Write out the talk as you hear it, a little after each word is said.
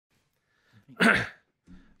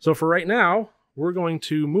So for right now, we're going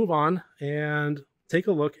to move on and take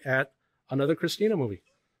a look at another Christina movie.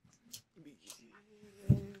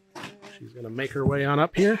 She's going to make her way on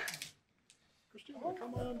up here. Christina,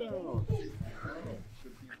 come on down.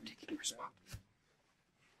 I'm taking your spot.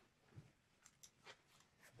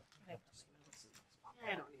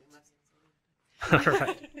 All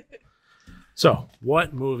right. So,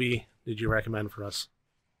 what movie did you recommend for us?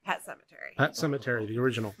 Pet Sematary. Pet Sematary, the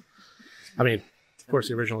original. I mean, of course,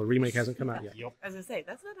 the original. The remake hasn't come out yet. Yep. I was going to say,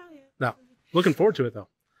 that's not out yet. No. Looking forward to it, though.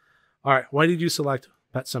 All right. Why did you select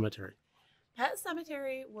Pet Sematary? Pet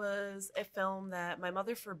Sematary was a film that my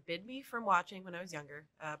mother forbid me from watching when I was younger,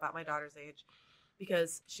 about my daughter's age,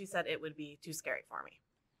 because she said it would be too scary for me.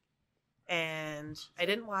 And I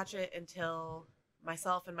didn't watch it until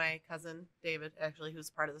myself and my cousin, David, actually,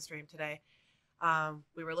 who's part of the stream today,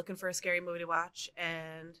 we were looking for a scary movie to watch,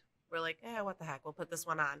 and we're like, what the heck, we'll put this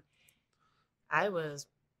one on. I was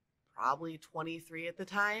probably 23 at the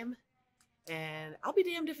time, and I'll be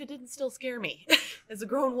damned if it didn't still scare me as a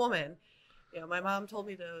grown woman. You know, my mom told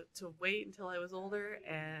me to wait until I was older,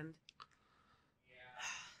 and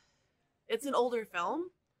it's an older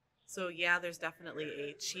film, so yeah, there's definitely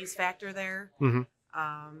a cheese factor there. Mm-hmm.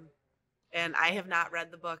 And I have not read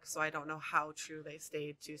the book, so I don't know how true they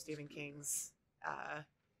stayed to Stephen King's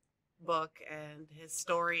book and his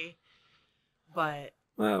story. But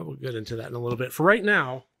well, we'll get into that in a little bit. For right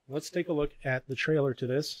now, let's take a look at the trailer to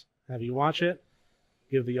this. Have you watch it?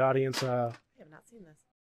 Give the audience I have not seen this.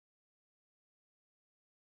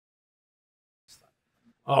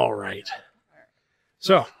 All right.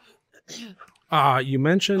 So, you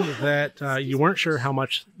mentioned that you weren't sure how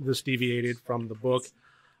much this deviated from the book.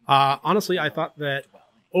 Honestly, I thought that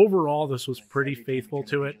overall this was pretty faithful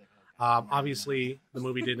to it. Obviously, the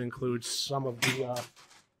movie did include some of the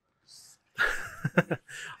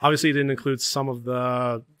obviously it didn't include some of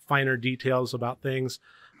the finer details about things.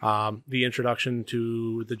 The introduction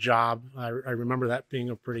to the job, I remember that being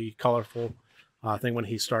a pretty colorful thing when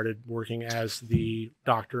he started working as the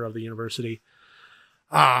doctor of the university.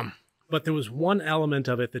 But there was one element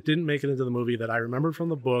of it that didn't make it into the movie that I remembered from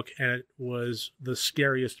the book, and it was the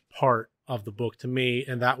scariest part of the book to me,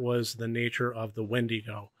 and that was the nature of the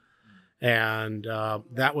Wendigo. And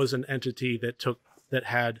that was an entity that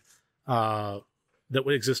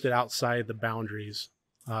existed outside the boundaries.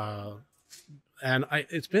 And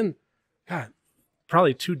it's been, God,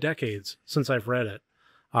 probably 2 decades since I've read it.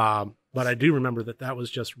 But I do remember that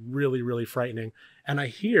was just really, really frightening. And I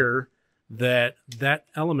hear that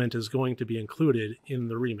element is going to be included in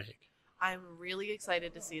the remake. I'm really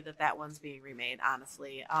excited to see that one's being remade,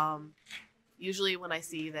 honestly. Usually when I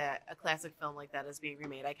see that a classic film like that is being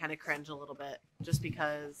remade, I kind of cringe a little bit just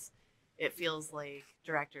because it feels like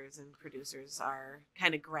directors and producers are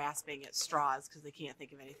kind of grasping at straws because they can't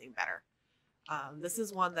think of anything better. This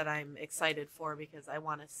is one that I'm excited for because I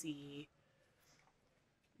want to see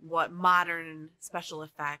what modern special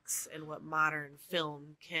effects and what modern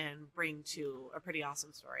film can bring to a pretty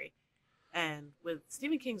awesome story. And with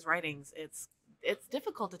Stephen King's writings, it's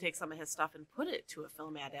difficult to take some of his stuff and put it to a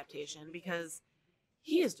film adaptation because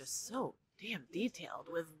he is just so damn detailed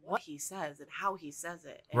with what he says and how he says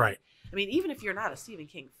it. And, right. I mean, even if you're not a Stephen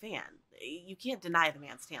King fan, you can't deny the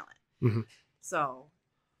man's talent. Mm-hmm. So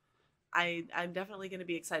I'm definitely going to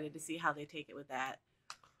be excited to see how they take it with that.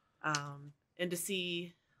 And to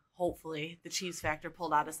see, hopefully, the cheese factor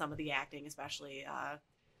pulled out of some of the acting, especially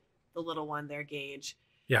the little one there, Gage.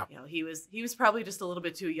 Yeah. You know, he was probably just a little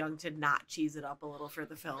bit too young to not cheese it up a little for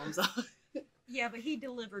the film. So. Yeah, but he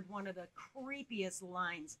delivered one of the creepiest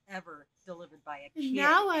lines ever delivered by a kid.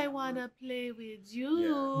 Now I want to play with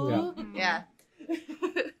you. Yeah. Yeah.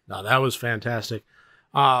 No, that was fantastic.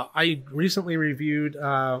 I recently reviewed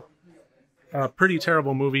a pretty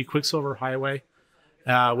terrible movie, Quicksilver Highway,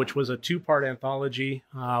 which was a 2-part anthology.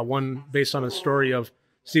 One based on a story of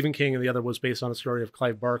Stephen King, and the other was based on a story of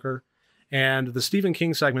Clive Barker. And the Stephen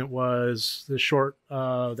King segment was the short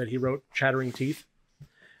that he wrote, Chattering Teeth.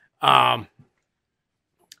 And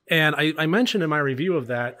I mentioned in my review of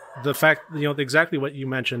that, the fact, exactly what you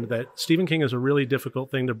mentioned, that Stephen King is a really difficult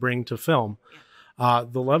thing to bring to film.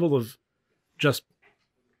 The level of just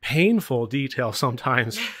painful detail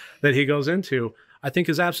sometimes that he goes into, I think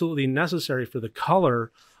is absolutely necessary for the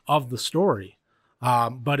color of the story.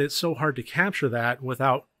 But it's so hard to capture that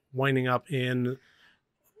without winding up in...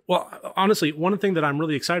 Well, honestly, one thing that I'm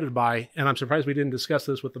really excited by, and I'm surprised we didn't discuss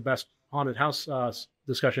this with the best haunted house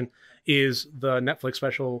discussion, is the Netflix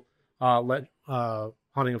special Haunting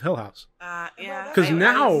of Hill House. Yeah. Because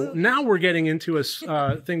now we're getting into a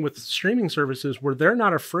thing with streaming services where they're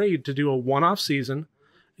not afraid to do a one-off season,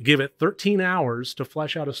 give it 13 hours to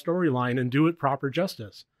flesh out a storyline and do it proper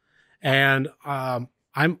justice. And I'm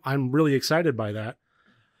really excited by that.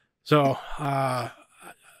 So I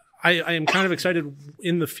am kind of excited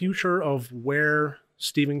in the future of where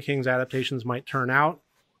Stephen King's adaptations might turn out.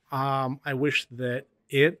 I wish that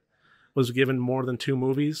it was given more than 2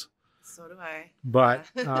 movies. So do I. But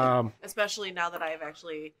especially now that I've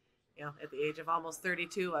actually, at the age of almost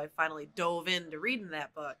 32, I finally dove into reading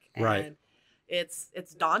that book. And right. It's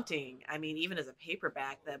daunting. I mean, even as a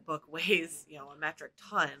paperback, that book weighs, a metric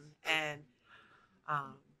ton. And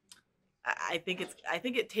I think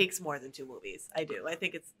it takes more than 2 movies. I do. I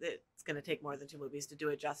think it's going to take more than 2 movies to do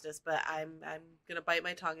it justice. But I'm going to bite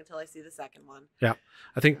my tongue until I see the second one. Yeah,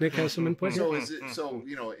 I think Nick has some input. So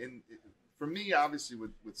for me, obviously,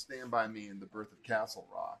 with Stand By Me and the birth of Castle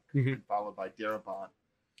Rock, followed by Darabont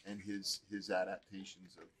and his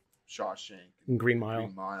adaptations of Shawshank and Green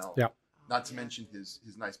Mile. Yeah. Not to mention his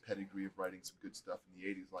nice pedigree of writing some good stuff in the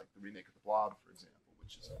 80s, like the remake of The Blob, for example,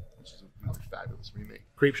 which is a really fabulous remake.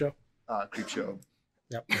 Creepshow. Creepshow.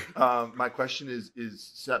 Yep. My question is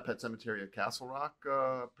Pet Sematary a Castle Rock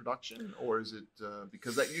production, or is it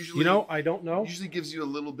because that usually I don't know. Usually gives you a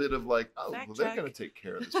little bit of like, Fact they're check. going to take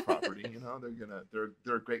care of this property.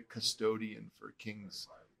 They're a great custodian for King's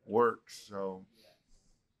work. So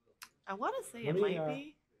I want to say Let it me, might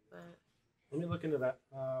be, but Let me look into that.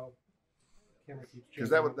 because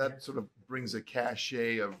that sort of brings a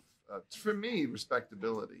cachet of for me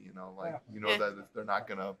respectability. That they're not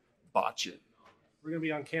going to botch it. We're going to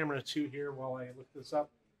be on camera too here while I look this up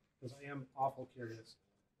because I am awful curious.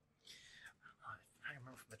 I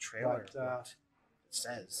remember from the trailer But, what it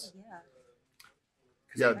says. Yeah.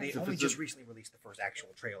 Yeah, They only just recently released the first actual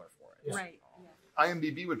trailer for it. Yeah. Right.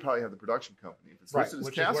 IMDb would probably have the production company. If it's Right, listed as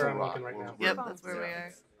which is where Castle I'm Rock, looking right now. yep, that's where we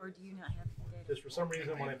are. Or do you not have the data? Just for some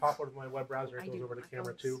reason, when I pop over to my web browser, it I goes do. over to My camera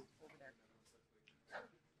phone's 2. over there.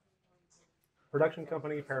 Production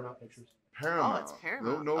company, Paramount Pictures. Paramount. Oh, it's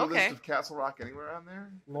Paramount. No Okay. list of Castle Rock anywhere on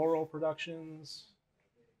there? Laurel Productions.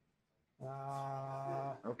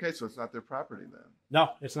 Okay, so it's not their property then.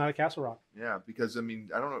 No, it's not a Castle Rock. Yeah, because I don't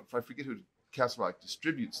know if I forget who Castle Rock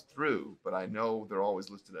distributes through, but I know they're always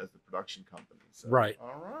listed as the production company. So. Right.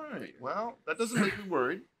 All right. Well, that doesn't make me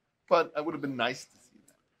worried, but it would have been nice to see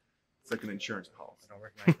that. It's like an insurance policy. I don't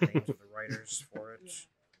recognize the names of the writers for it. Yeah.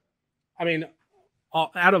 I mean,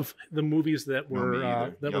 out of the movies that No, were me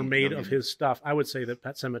either. were No, made me of either. his stuff, I would say that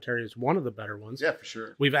Pet Sematary is one of the better ones. Yeah, for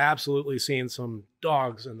sure. We've absolutely seen some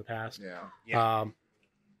dogs in the past. Yeah. Yeah.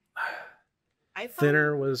 I found,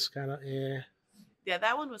 Thinner was kind of Yeah,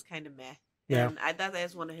 that one was kind of meh. Yeah. And that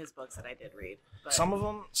is one of his books that I did read. But Some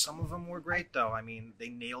of them were great though. I mean, they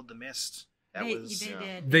nailed The Mist. That They was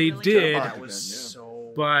did. They really did. that was Yeah.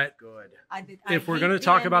 so But good. if we're going to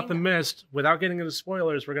talk about The Mist, without getting into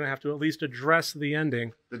spoilers, we're going to have to at least address the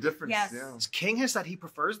ending. The difference. Yes. Yeah. King has said he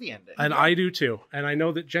prefers the ending. And I do too. And I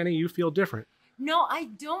know that, Jenny, you feel different. No, I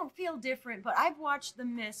don't feel different, but I've watched The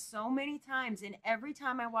Mist so many times, and every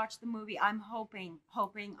time I watch the movie, I'm hoping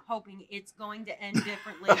it's going to end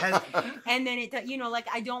differently. And then it, like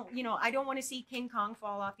I don't want to see King Kong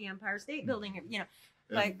fall off the Empire State Building,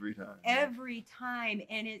 like every time,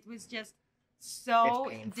 and it was just so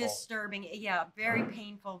It's painful. disturbing. Yeah, very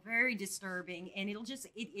painful, very disturbing, and it'll just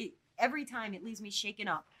it every time it leaves me shaken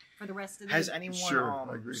up for the rest of the. Has anyone Sure,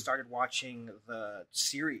 I agree. started watching the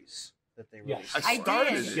series that they Yes. released? I started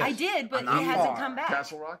did, it. I did, but it Not hasn't far. come back.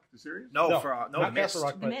 Castle Rock, the series? No, No, for not The Mist. Castle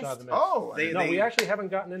Rock, The but Mist. The Mist. Oh, They- No, we actually haven't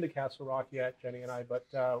gotten into Castle Rock yet, Jenny and I, but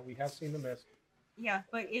we have seen The Mist. Yeah,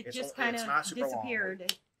 but it It's just o- kind it's of not super long. disappeared. It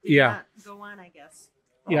did Yeah. not go on, I guess.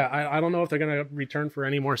 Yeah, I don't know if they're going to return for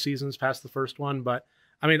any more seasons past the first one, but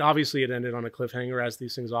I mean, obviously it ended on a cliffhanger, as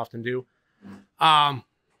these things often do. I'm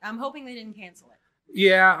hoping they didn't cancel it.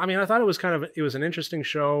 Yeah, I mean, I thought it was an interesting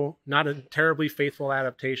show, not a terribly faithful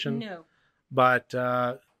adaptation, No. but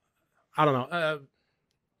I don't know.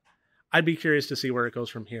 I'd be curious to see where it goes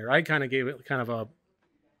from here. I kind of gave it kind of a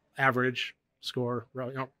average score.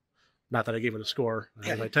 Not that I gave it a score,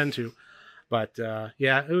 as I tend to, but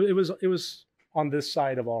yeah, it was on this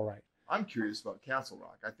side of all right. I'm curious about Castle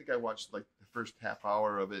Rock. I think I watched like the first half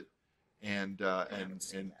hour of it, and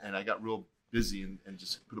I got real busy and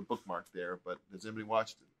just put a bookmark there. But has anybody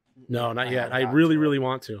watched it? No, not yet. I have really, to. really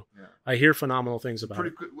want to. Yeah. I hear phenomenal things about Pretty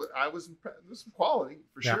it. good. I was impressed. There's some quality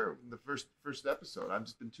for Yeah. sure in the first episode. I've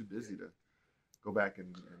just been too busy to go back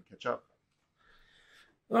and catch up.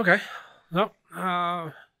 Okay. Well,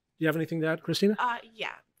 do you have anything to add, Christina? Yeah.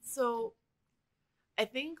 So I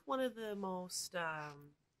think one of the most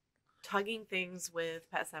tugging things with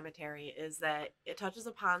Pet Sematary is that it touches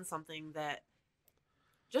upon something that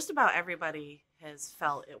just about everybody has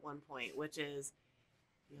felt at one point, which is,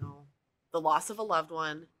 the loss of a loved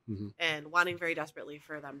one and wanting very desperately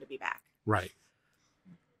for them to be back. Right.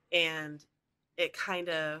 And it kind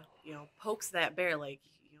of, pokes that bear, like,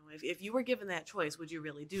 if you were given that choice, would you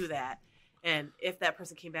really do that? And if that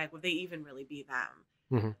person came back, would they even really be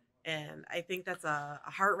them? And I think that's a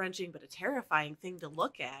heart-wrenching but a terrifying thing to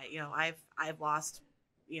look at. I've lost,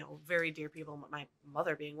 very dear people, my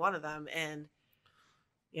mother being one of them, and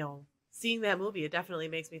seeing that movie, it definitely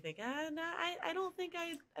makes me think, no, I don't think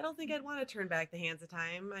I'd want to turn back the hands of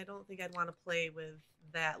time. I don't think I'd want to play with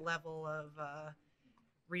that level of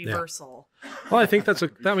reversal. Yeah. Well, I think that's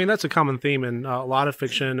a common theme in a lot of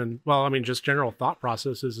fiction, and just general thought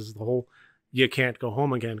processes is the whole "you can't go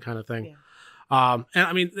home again" kind of thing. Yeah.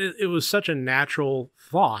 And it was such a natural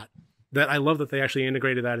thought that I love that they actually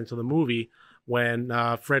integrated that into the movie when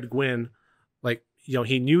Fred Gwynn,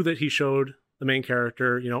 he knew that he showed the main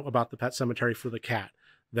character, about the pet cemetery for the cat.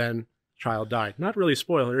 Then child died. Not really a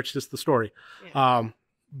spoiler, it's just the story. Yeah.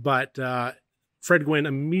 But Fred Gwynn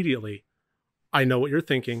immediately, I know what you're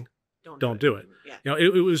thinking. Don't do it. Yeah.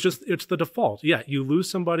 It's the default. Yeah, you lose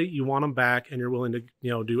somebody, you want them back, and you're willing to,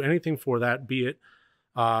 do anything for that, be it,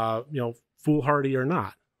 foolhardy or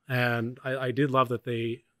not. And I did love that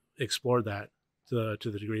they explored that to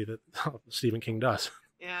the degree that Stephen King does.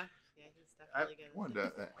 Yeah. I wanted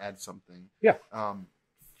to add something. Yeah.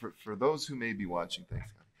 For those who may be watching things,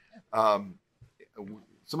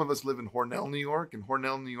 some of us live in Hornell, New York, and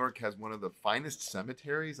Hornell, New York has one of the finest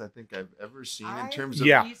cemeteries I think I've ever seen in terms of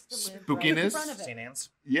spookiness. Right St. Anne's.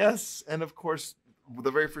 Yes, and of course,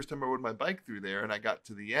 the very first time I rode my bike through there, and I got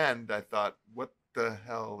to the end, I thought, what the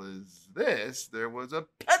hell is this? There was a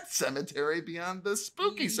pet cemetery beyond the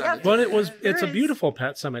spooky cemetery. But it's a beautiful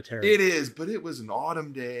pet cemetery. It is, but it was an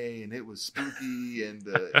autumn day and it was spooky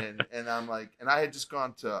and I'm like, and I had just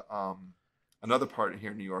gone to another part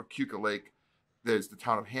here in New York, Cuca Lake. There's the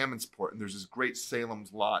town of Hammondsport, and there's this great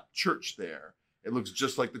Salem's Lot church there. It looks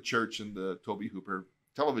just like the church in the Tobe Hooper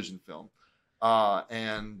television film.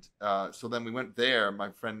 So then we went there. My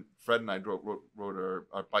friend Fred and I rode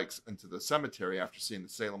our bikes into the cemetery after seeing the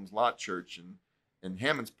Salem's Lot Church in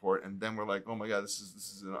Hammondsport, and then we're like, oh my God, this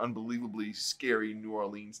is an unbelievably scary New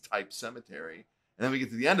Orleans type cemetery. And then we get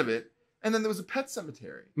to the end of it, and then there was a pet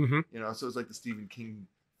cemetery. So it's like the Stephen King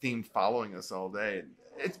theme following us all day. And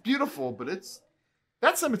it's beautiful, but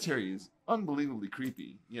that cemetery is unbelievably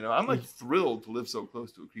creepy. I'm like thrilled to live so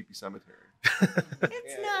close to a creepy cemetery.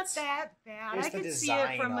 It's not that bad. I can see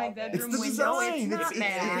it from my bedroom window. It's not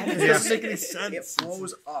bad. It doesn't make any sense. It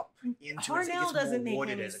flows up into Hornell doesn't make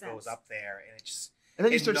any as it goes up there, and it just. And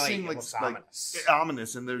then you start seeing like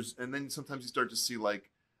ominous, and then sometimes you start to see like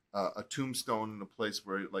a tombstone in a place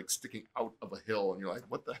where like sticking out of a hill, and you're like,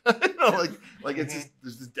 what the hell? like it's just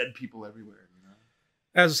there's just dead people everywhere.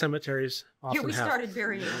 As cemeteries often we have. started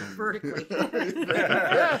very vertically.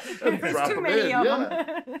 There's too many of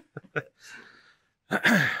them.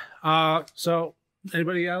 So,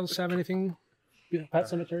 anybody else have anything? Pet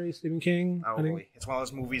Cemetery, Stephen King? It's one of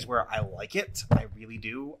those movies where I like it. I really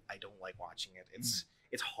do. I don't like watching it.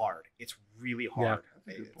 It's hard. It's really hard.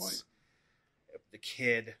 Yeah, good point. The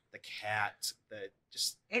kid, the cat,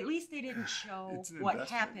 At least they didn't show what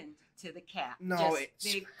happened to the cat. No,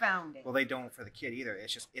 they found it. Well, they don't for the kid either.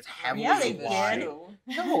 It's heavily they wide. did.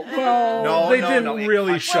 They didn't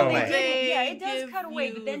really show it. It does cut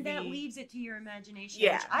away, but then that leaves it to your imagination.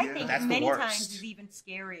 Yeah. Which I think That's many the worst. times is even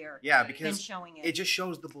scarier. Yeah, than because showing it. it just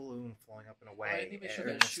shows the balloon flowing up and away. I think they showed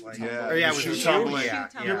and that it's shoe like- tumbling. Yeah, with shoe the tumbling.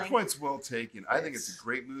 Yeah. Your point's well taken. I think it's a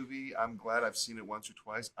great movie. I'm glad I've seen it once or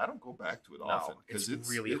twice. I don't go back to it often because it's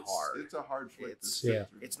really hard. It's a hard flick to It's- sit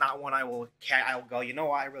through. It's not one I'll go,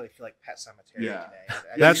 I really feel like Pet Cemetery Yeah. today.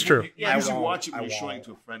 That's true. Yeah, you should won't. watch it when I you're showing it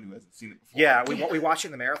won't. to a friend who hasn't seen it before. Yeah, we watched it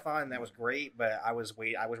in the marathon, and that was great. But I was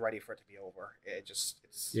ready for it to be over.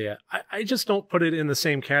 I just don't put it in the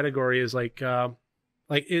same category as like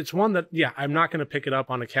it's one that I'm not going to pick it up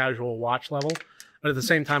on a casual watch level, but at the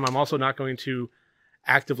same time I'm also not going to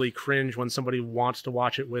actively cringe when somebody wants to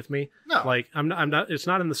watch it with me. No. Like I'm not. It's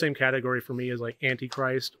not in the same category for me as like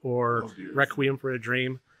Antichrist or Requiem for a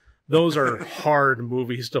Dream. Those are hard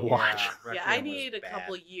movies to watch. Yeah, I need a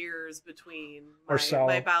couple years between Or Saw.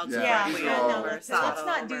 my bouts of Yeah, Requiem Saw. or let's Sodom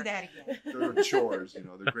not do or- that again. They're chores,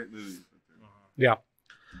 they're great movies. Yeah.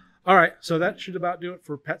 All right. So that should about do it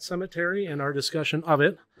for Pet Cemetery and our discussion of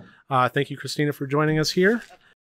it. Thank you, Christina, for joining us here.